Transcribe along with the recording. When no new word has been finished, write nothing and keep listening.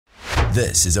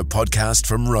This is a podcast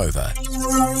from Rover.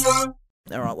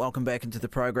 All right, welcome back into the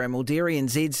program. Well, Dairy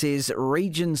NZ says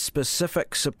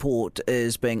region-specific support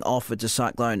is being offered to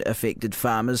cyclone-affected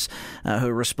farmers who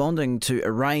are responding to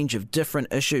a range of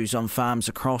different issues on farms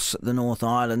across the North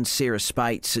Island. Sarah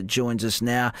Spates joins us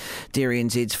now, Dairy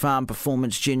NZ's Farm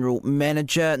Performance General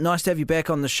Manager. Nice to have you back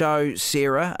on the show,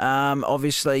 Sarah.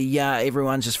 Obviously,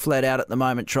 everyone's just flat out at the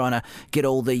moment trying to get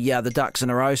all the ducks in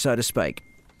a row, so to speak.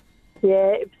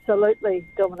 Yeah, absolutely,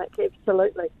 Dominic,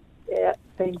 absolutely. Yeah,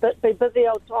 it's been busy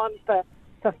old time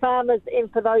for farmers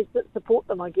and for those that support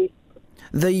them, I guess.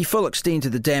 The full extent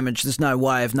of the damage, there's no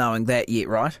way of knowing that yet,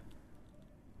 right?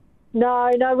 No,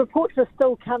 reports are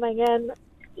still coming in,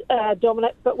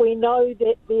 Dominic, but we know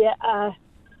that there are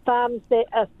farms that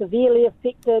are severely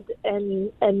affected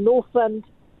in Northland,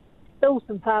 still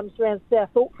some farms around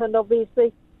South Auckland,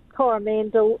 obviously,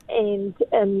 Coromandel and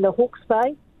in the Hawke's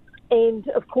Bay. And,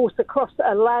 of course, across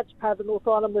a large part of the North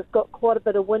Island, we've got quite a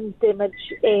bit of wind damage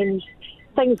and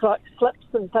things like slips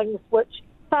and things which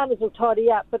farmers will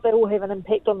tidy up, but they all have an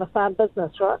impact on the farm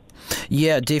business, right?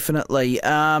 Yeah, definitely.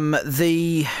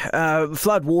 The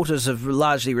flood waters have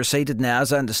largely receded now,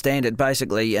 as I understand it.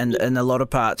 Basically, in a lot of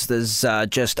parts, there's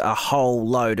just a whole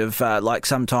load of,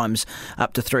 sometimes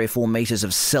up to 3 or 4 metres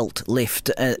of silt left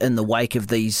in the wake of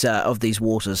these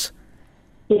waters.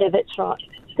 Yeah, that's right.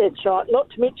 That's right. Not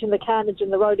to mention the carnage in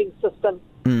the roading system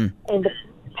and the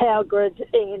power grid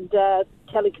and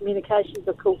telecommunications,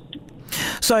 of course.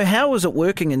 So how is it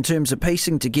working in terms of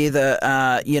piecing together,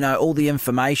 all the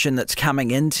information that's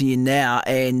coming into you now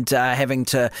and having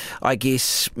to, I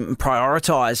guess,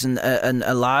 prioritise in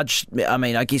a large... I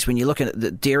mean, I guess when you're looking at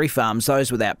the dairy farms,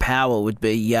 those without power would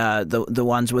be the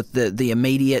ones with the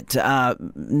immediate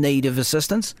need of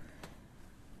assistance?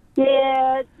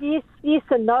 Yeah, yes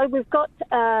and no. We've got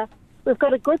a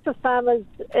group of farmers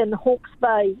in Hawke's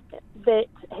Bay that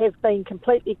have been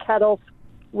completely cut off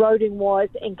roading-wise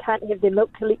and can't have their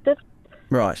milk collected.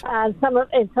 Right. And some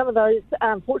of those,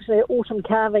 unfortunately, are autumn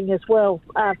calving as well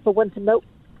for winter milk.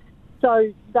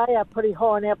 So they are pretty high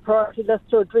on our priority list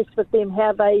to address with them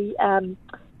how they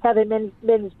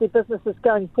manage their businesses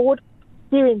going forward.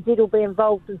 Dairy NZ will be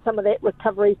involved in some of that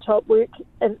recovery type work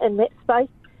in that space.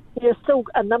 There are still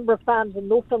a number of farms in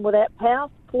Northland without power,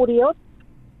 40-odd,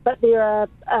 but there are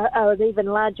an even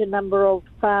larger number of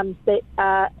farms that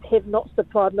have not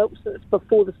supplied milk since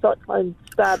before the cyclone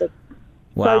started.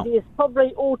 Wow. So there's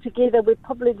probably altogether, we're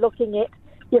probably looking at,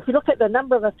 if you look at the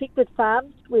number of affected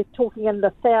farms, we're talking in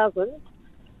the thousands,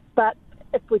 but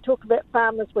if we talk about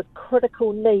farmers with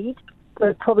critical need,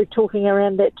 we're probably talking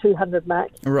around that 200 mark.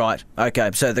 Right,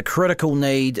 okay, so the critical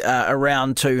need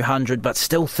around 200, but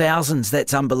still thousands.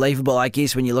 That's unbelievable, I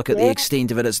guess, when you look at the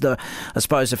extent of it. I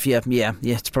suppose if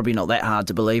it's probably not that hard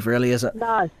to believe, really, is it?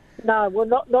 No, well,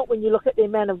 not when you look at the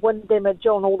amount of wind damage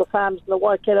on all the farms in the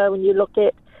Waikato, when you look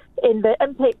at, and the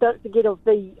impact, don't forget, of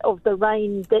the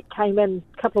rain that came in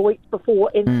a couple of weeks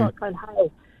before and Cyclone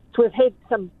Hale. So we've had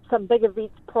some big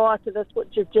events prior to this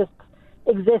which have just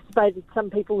exacerbated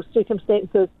some people's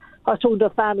circumstances. I was talking to a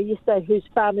farmer yesterday whose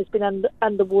farm has been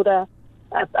underwater.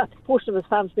 A portion of his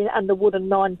farm has been underwater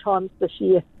 9 times this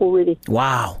year already.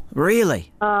 Wow,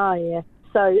 really? Oh, yeah.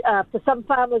 So for some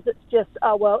farmers, it's just,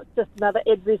 it's just another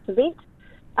adverse event.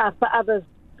 For others,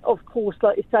 of course,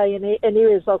 like you say, in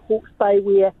areas like Hawke's Bay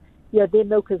where their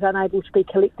milk is unable to be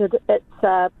collected, it's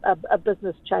a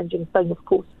business-changing thing, of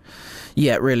course.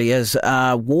 Yeah, it really is.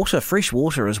 Fresh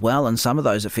water as well, and some of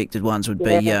those affected ones would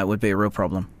be a real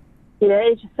problem. Yeah,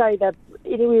 as you say, that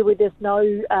anywhere where there's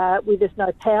no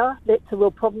power, that's a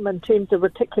real problem in terms of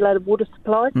reticulated water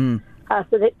supplies. So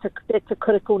that's a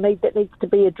critical need that needs to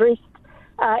be addressed.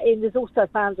 And there's also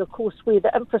farms, of course, where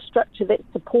the infrastructure that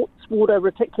supports water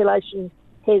reticulation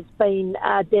has been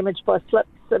damaged by slips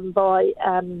and by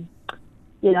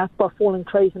falling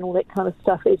trees and all that kind of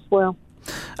stuff as well.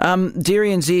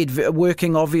 Dairy NZ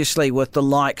working obviously with the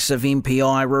likes of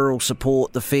MPI, Rural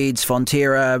Support, the Feds,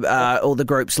 Fonterra, all the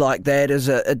groups like that.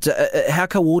 How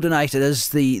coordinated is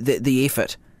the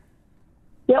effort?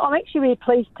 Yeah, I'm actually really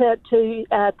pleased to say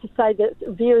that it's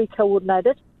very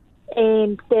coordinated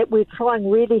and that we're trying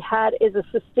really hard as a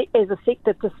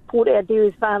sector to support our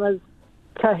dairy farmers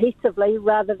cohesively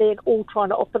rather than all trying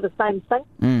to offer the same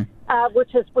thing,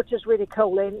 which is really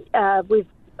cool. And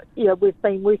we've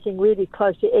been working really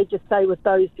closely, as you say, with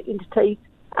those entities,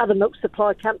 other milk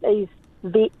supply companies,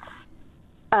 vets,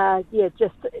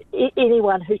 just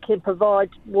anyone who can provide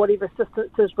whatever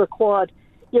assistance is required.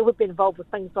 Yeah, we've been involved with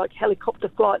things like helicopter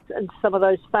flights into some of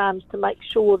those farms to make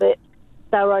sure that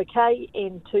they're okay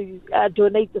and to do a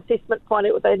needs assessment, find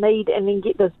out what they need and then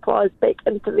get the supplies back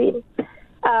into them.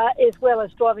 as well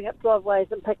as driving up driveways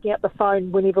and picking up the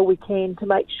phone whenever we can to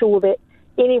make sure that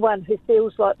anyone who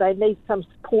feels like they need some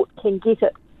support can get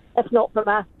it. If not from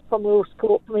us, from Rural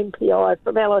Support, from MPI,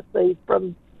 from LIC,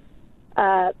 from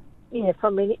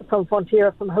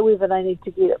Fonterra, from whoever they need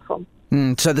to get it from.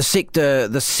 So the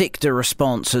sector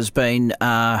response has been,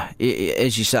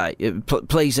 as you say,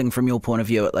 pleasing from your point of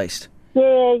view, at least.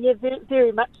 Yeah, very,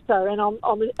 very much so,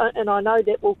 and I know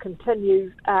that will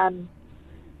continue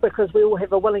because we all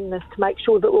have a willingness to make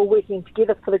sure that we're working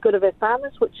together for the good of our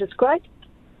farmers, which is great.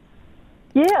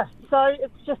 Yeah, so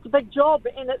it's just a big job,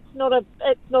 and it's not a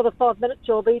 5-minute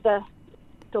job either,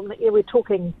 Dominic. Yeah, we're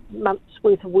talking months'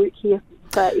 worth of work here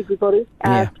for everybody,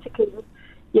 particularly.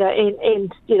 Yeah,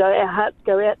 and our hearts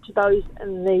go out to those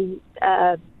in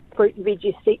the fruit and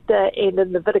veggie sector and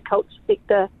in the viticulture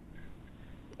sector.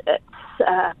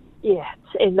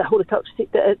 In the horticulture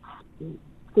sector,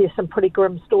 there's some pretty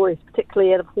grim stories,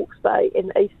 particularly out of Hawke's Bay and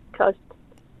the East Coast.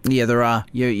 Yeah, there are.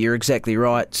 You're exactly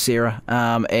right, Sarah.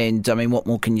 And, I mean, what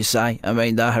more can you say? I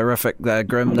mean, they're horrific, they're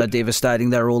grim, they're devastating,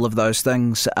 they're all of those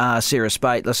things. Sarah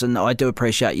Spate, listen, I do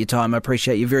appreciate your time. I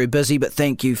appreciate you're very busy, but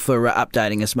thank you for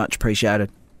updating us. Much appreciated.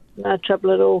 No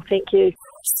trouble at all. Thank you.